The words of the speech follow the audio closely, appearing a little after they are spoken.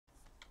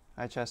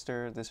Hi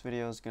Chester, this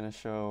video is going to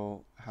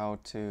show how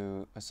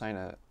to assign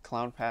a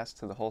clown pass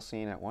to the whole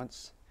scene at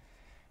once,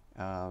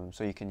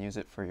 so you can use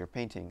it for your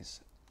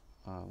paintings.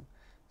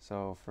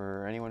 So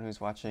for anyone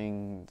who's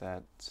watching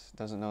that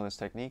doesn't know this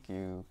technique,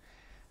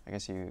 I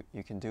guess you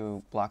can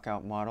do block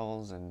out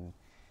models and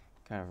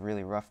kind of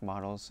really rough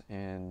models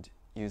and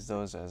use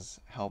those as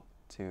help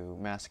to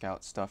mask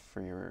out stuff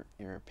for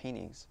your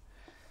paintings.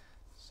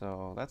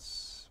 So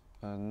that's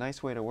a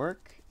nice way to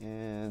work,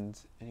 and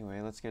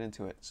anyway, let's get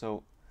into it.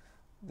 So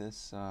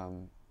this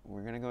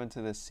we're going to go into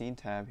this scene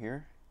tab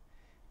here,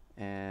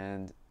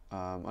 and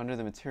under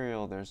the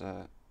material there's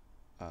a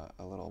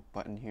little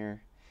button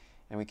here,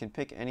 and we can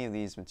pick any of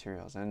these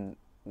materials, and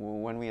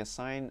when we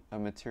assign a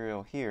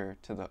material here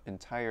to the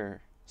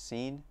entire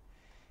scene,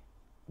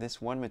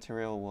 this one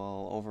material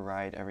will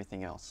override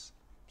everything else,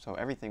 so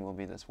everything will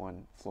be this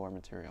one floor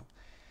material.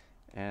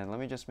 And let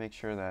me just make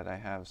sure that I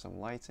have some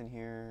lights in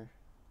here.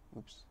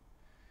 Oops.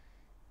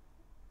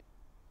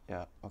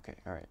 Yeah, okay,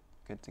 alright,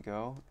 good to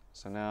go.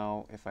 So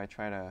now if I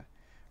try to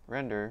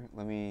render,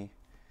 let me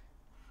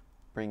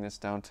bring this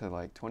down to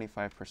like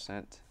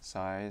 25%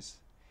 size,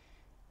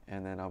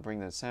 and then I'll bring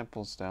the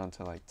samples down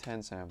to like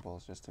 10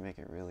 samples just to make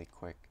it really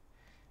quick,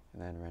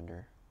 and then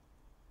render.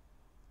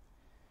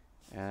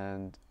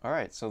 And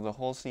alright, so the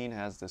whole scene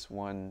has this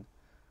one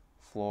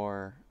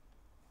floor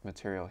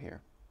material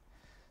here.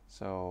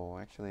 So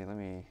actually, let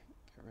me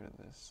get rid of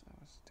this. I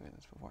was doing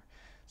this before.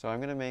 So I'm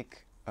going to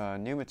make a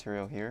new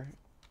material here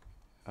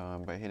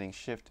by hitting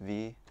Shift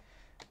V,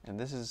 and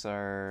this is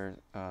our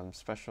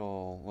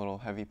special little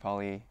heavy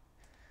poly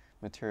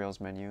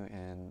materials menu,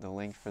 and the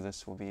link for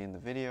this will be in the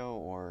video,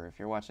 or if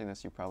you're watching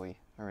this you probably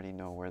already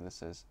know where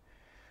this is,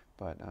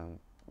 but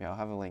yeah, I'll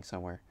have a link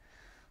somewhere.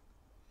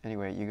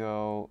 Anyway, you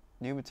go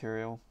new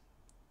material,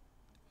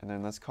 and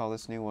then let's call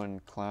this new one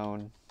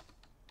clown.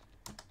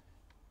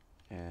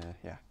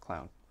 Yeah,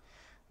 clown.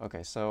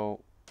 Okay, so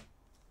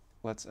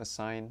let's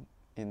assign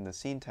in the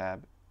scene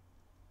tab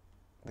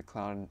the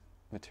clown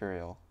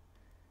material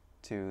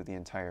to the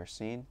entire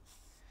scene.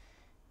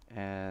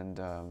 And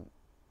oh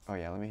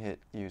yeah, let me hit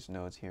use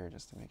nodes here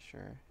just to make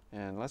sure,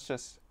 and let's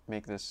just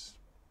make this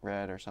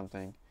red or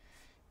something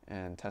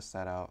and test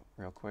that out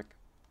real quick.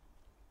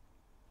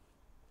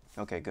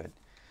 Okay, good.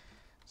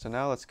 So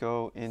now let's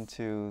go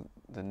into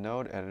the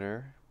node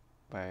editor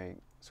by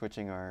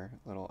switching our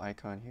little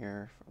icon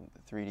here from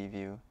the 3D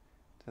view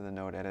to the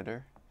node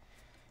editor,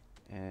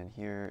 and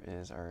here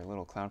is our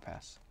little clown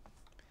pass.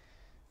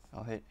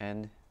 I'll hit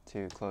N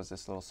to close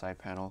this little side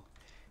panel,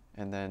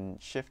 and then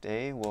Shift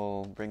A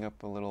will bring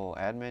up a little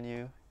add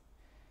menu,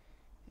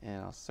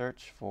 and I'll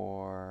search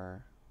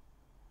for,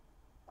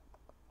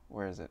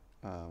 where is it,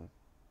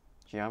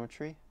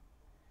 geometry?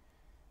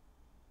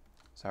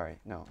 Sorry,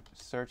 no,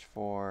 search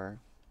for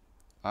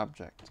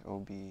object,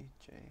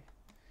 OBJ.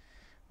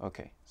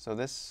 Okay, so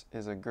this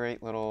is a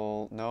great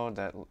little node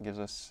that gives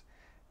us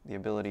the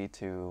ability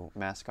to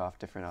mask off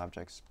different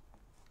objects.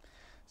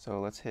 So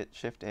let's hit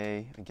Shift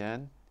A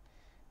again,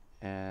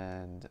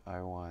 and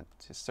I want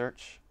to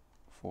search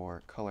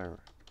for color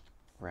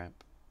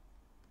ramp.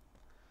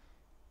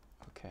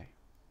 Okay,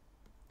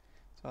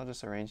 so I'll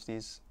just arrange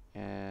these,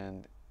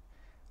 and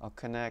I'll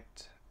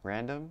connect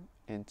random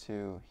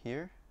into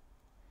here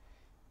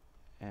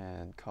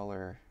and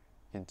color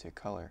into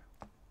color.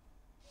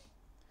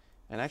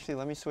 And actually,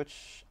 let me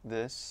switch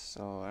this.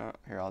 So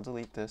here, I'll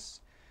delete this.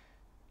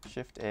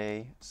 Shift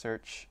A,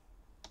 search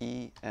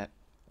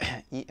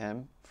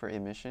EM for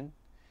emission.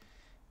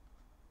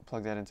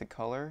 Plug that into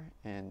color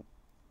and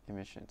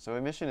emission. So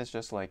emission is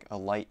just like a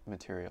light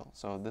material.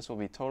 So this will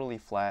be totally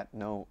flat,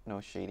 no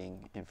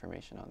shading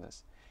information on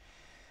this.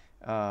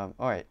 All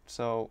right,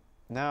 so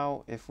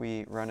now if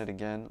we run it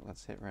again,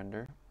 let's hit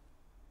render.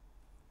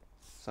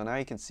 So now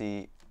you can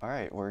see, all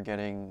right, we're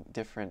getting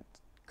different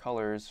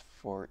colors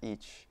for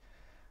each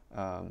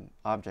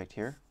object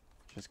here,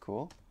 which is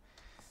cool.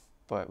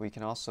 But we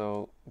can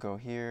also go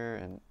here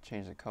and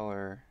change the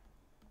color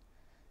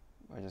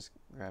by just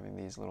grabbing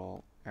these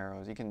little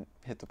arrows. You can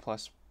hit the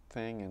plus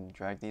thing and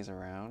drag these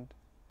around.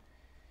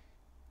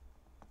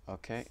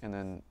 Okay, and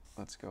then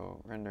let's go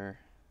render.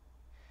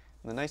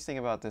 And the nice thing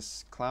about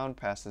this clown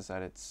pass is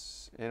that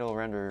it'll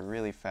render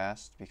really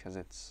fast because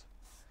it's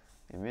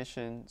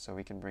emission, so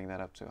we can bring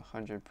that up to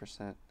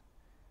 100%,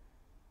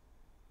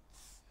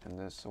 and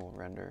this will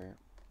render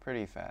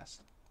pretty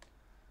fast.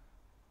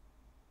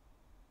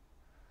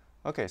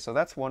 Okay, so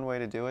that's one way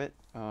to do it.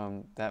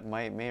 That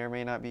may or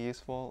may not be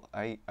useful.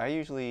 I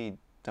usually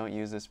don't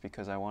use this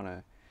because I want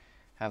to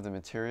have the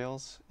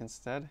materials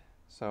instead.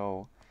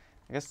 So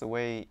I guess the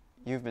way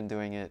you've been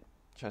doing it,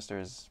 Chester,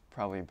 is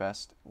probably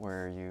best,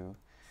 where you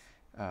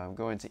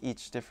go into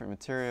each different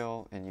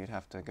material and you'd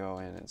have to go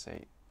in and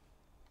say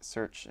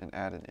search and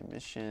add an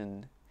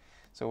emission.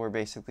 So we're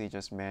basically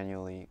just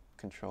manually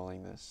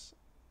controlling this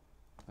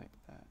like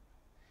that.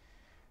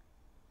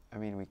 I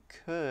mean, we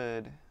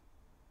could,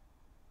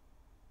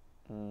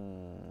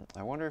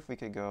 I wonder if we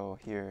could go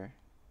here.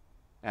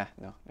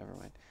 No, never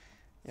mind.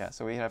 Yeah,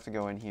 so we have to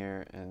go in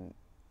here and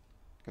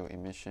go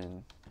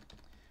emission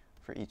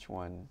for each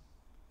one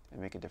and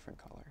make a different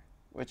color,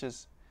 which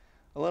is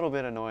a little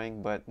bit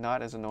annoying, but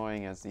not as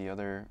annoying as the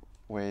other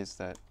ways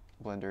that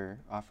Blender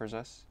offers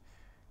us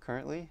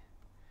currently.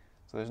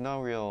 So there's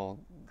no real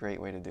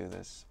great way to do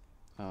this.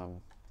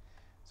 So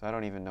I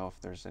don't even know if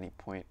there's any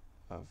point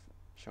of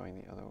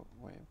showing the other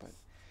way.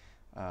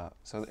 But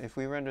so if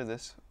we render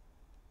this,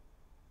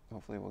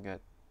 hopefully we'll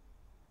get,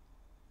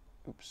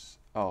 oops.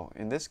 Oh,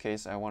 in this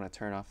case, I want to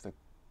turn off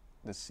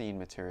the scene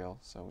material,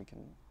 so we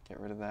can get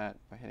rid of that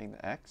by hitting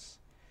the X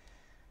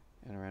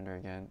and render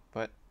again.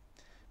 But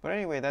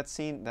anyway,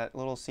 that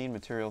little scene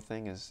material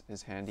thing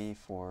is handy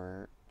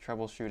for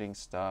troubleshooting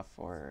stuff,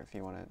 or if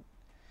you want to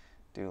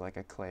do like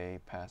a clay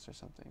pass or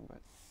something.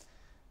 But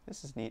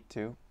this is neat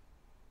too.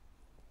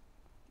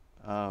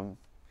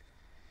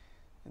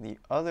 The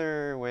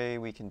other way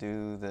we can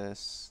do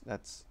this,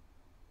 that's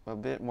a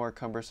bit more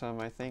cumbersome,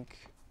 I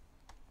think,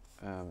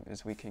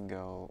 is we can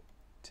go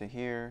to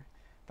here,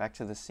 back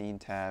to the scene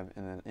tab,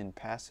 and then in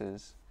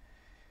passes,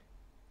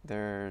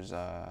 there's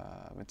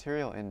a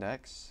material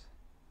index.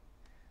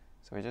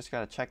 So we just got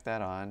to check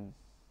that on.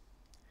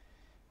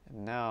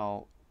 And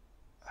now,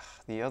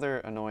 the other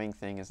annoying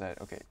thing is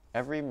that, okay,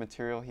 every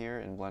material here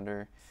in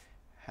Blender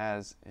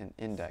has an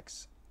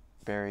index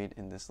buried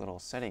in this little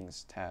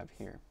settings tab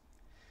here.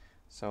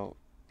 So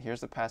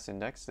here's the pass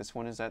index. This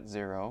one is at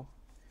 0.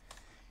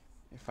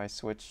 If I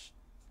switch,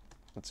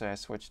 let's say I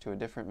switch to a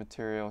different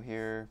material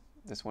here,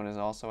 this one is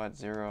also at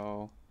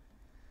 0.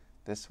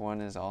 This one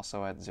is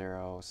also at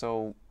 0.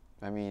 So,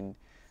 I mean,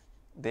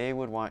 they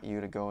would want you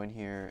to go in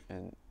here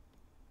and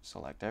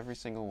select every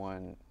single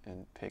one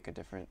and pick a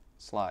different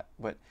slot.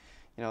 But,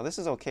 you know, this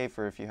is okay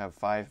for if you have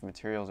 5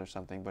 materials or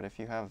something, but if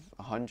you have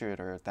 100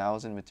 or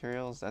 1,000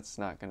 materials, that's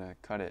not going to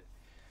cut it.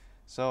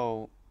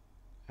 So,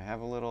 I have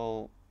a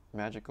little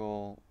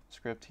magical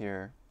script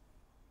here.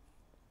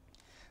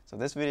 So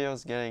this video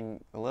is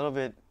getting a little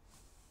bit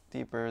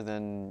deeper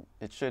than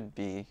it should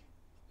be,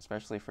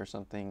 especially for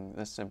something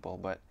this simple,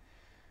 but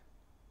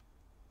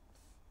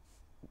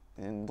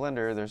in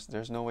Blender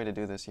there's no way to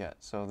do this yet.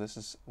 So this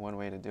is one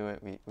way to do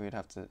it. We would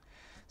have to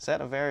set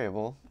a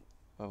variable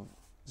of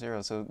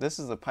 0. So this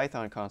is the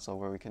Python console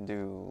where we can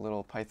do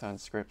little Python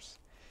scripts.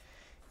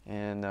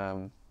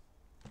 And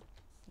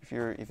if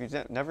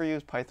you've never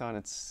used Python,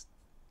 it's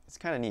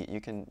kind of neat. You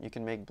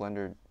can make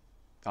Blender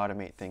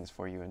automate things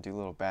for you and do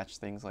little batch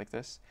things like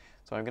this.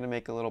 So I'm going to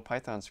make a little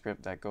Python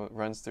script that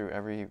runs through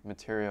every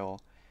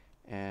material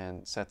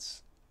and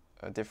sets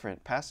a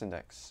different pass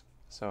index.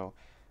 So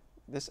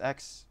this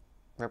X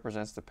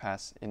represents the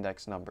pass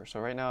index number. So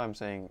right now I'm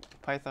saying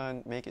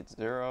Python make it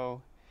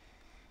 0,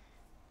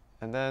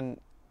 and then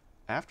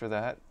after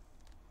that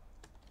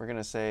we're going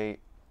to say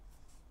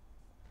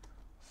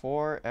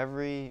for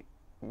every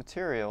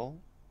material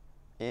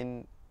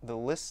in the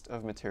list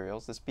of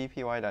materials, this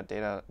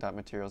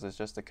bpy.data.materials is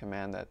just a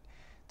command that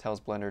tells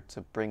Blender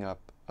to bring up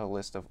a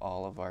list of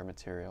all of our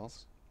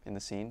materials in the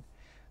scene.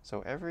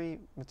 So every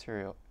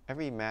material,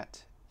 every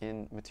mat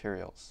in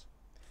materials,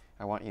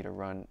 I want you to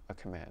run a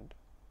command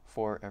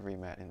for every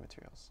mat in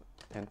materials.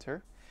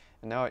 Enter.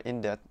 And now it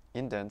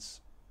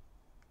indents,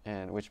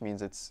 and which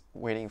means it's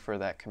waiting for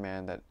that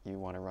command that you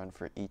want to run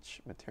for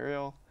each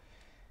material.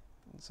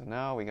 And so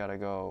now we got to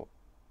go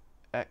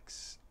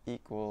x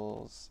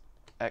equals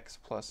x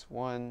plus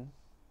 1.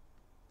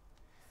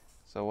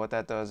 So what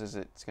that does is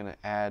it's going to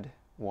add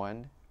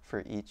 1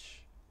 for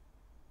each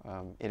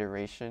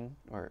iteration,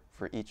 or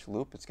for each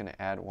loop it's going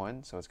to add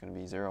 1. So it's going to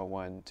be 0,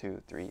 1,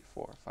 2, 3,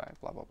 4, 5,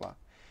 blah, blah, blah.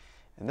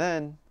 And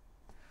then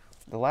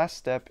the last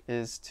step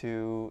is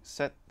to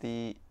set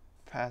the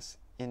pass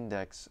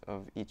index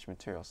of each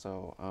material.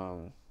 So,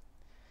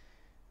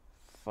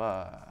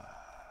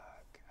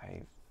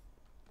 I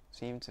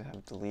seem to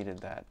have deleted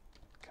that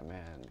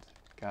command.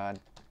 God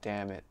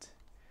damn it.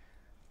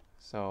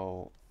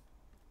 So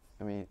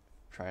let me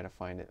try to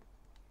find it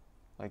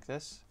like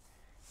this,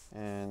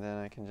 and then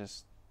I can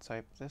just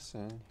type this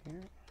in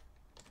here.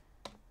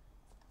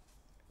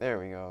 There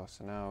we go.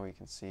 So now we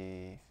can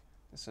see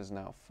this is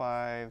now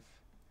 5,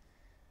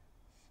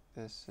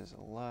 this is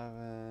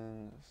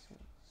 11, this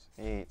is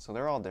 8. So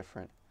they're all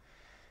different.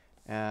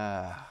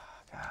 God.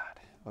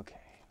 Okay.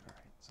 All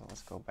right. So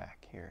let's go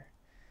back here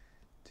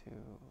to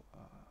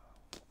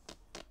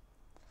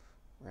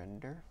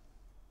render.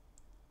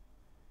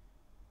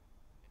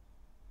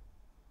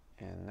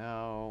 And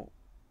now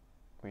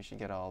we should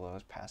get all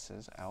those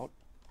passes out.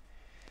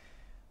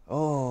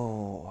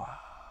 Oh,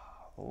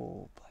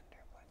 Blender.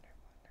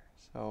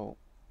 So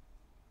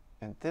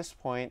at this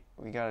point,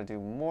 we got to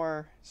do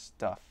more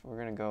stuff. We're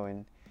going to go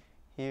in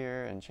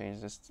here and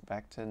change this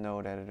back to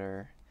node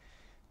editor,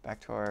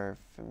 back to our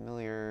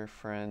familiar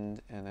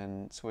friend, and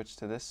then switch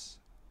to this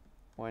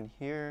one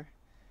here.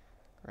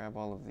 Grab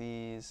all of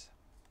these.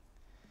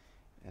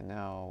 And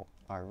now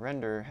our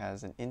render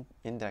has an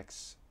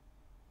index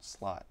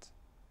slot,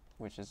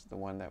 which is the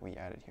one that we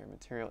added here,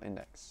 material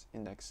index,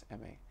 index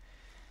MA.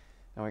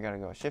 Now we got to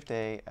go Shift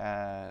A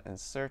and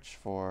search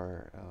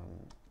for,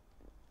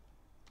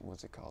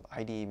 what's it called,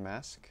 ID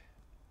mask.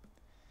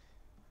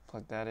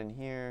 Plug that in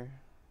here.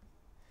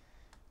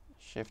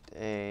 Shift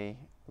A,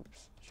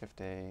 oops,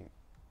 Shift A,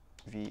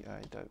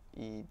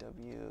 VIEW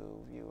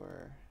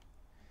viewer.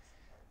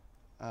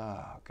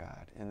 Oh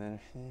God, and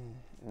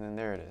then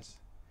there it is.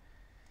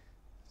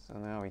 So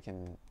now we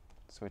can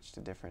switch to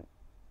different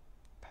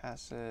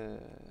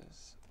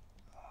passes.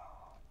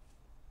 Oh,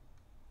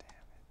 damn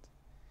it.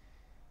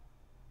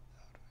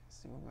 How do I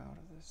zoom out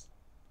of this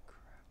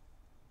crap?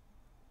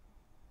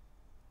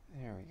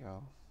 There we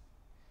go.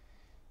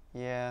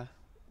 Yeah,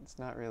 it's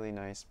not really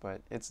nice,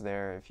 but it's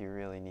there if you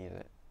really need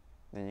it.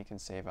 Then you can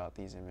save out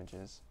these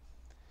images.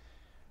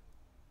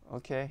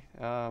 Okay,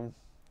 I'm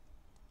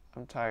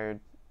tired,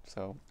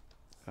 so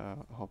I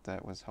hope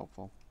that was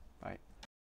helpful.